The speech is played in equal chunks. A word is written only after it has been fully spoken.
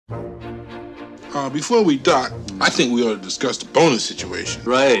Before we dock, I think we ought to discuss the bonus situation.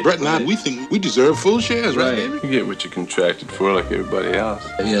 Right. Brett and I, we think we deserve full shares, right, baby? You get what you contracted for like everybody else.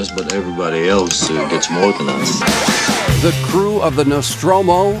 Yes, but everybody else gets more than us. The crew of the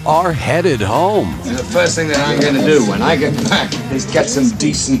Nostromo are headed home. The first thing that I'm going to do when I get back is get some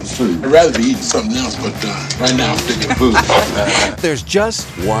decent food. I'd rather be eating something else, but right now I'm sticking food. There's just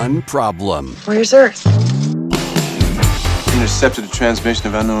one problem. Where's Earth? Intercepted a transmission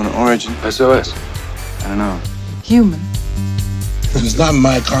of unknown origin. SOS. I don't know. Human. It's not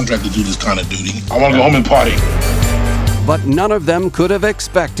my contract to do this kind of duty. I want to go home and party. But none of them could have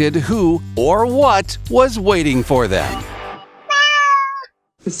expected who or what was waiting for them.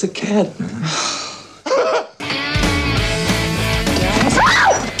 It's a cat.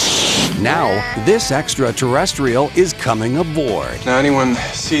 Now, this extraterrestrial is coming aboard. Now, anyone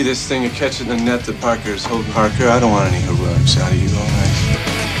see this thing or catch it in the net that Parker's holding? Parker, I don't want any heroics out of you, all right?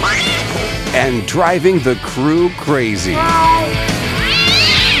 And driving the crew crazy.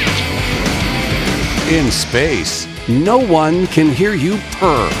 In space, no one can hear you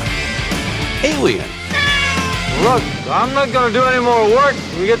purr. Alien. Look, I'm not gonna do any more work.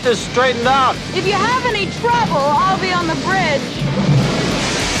 We get this straightened out. If you have any trouble, I'll be on the bridge.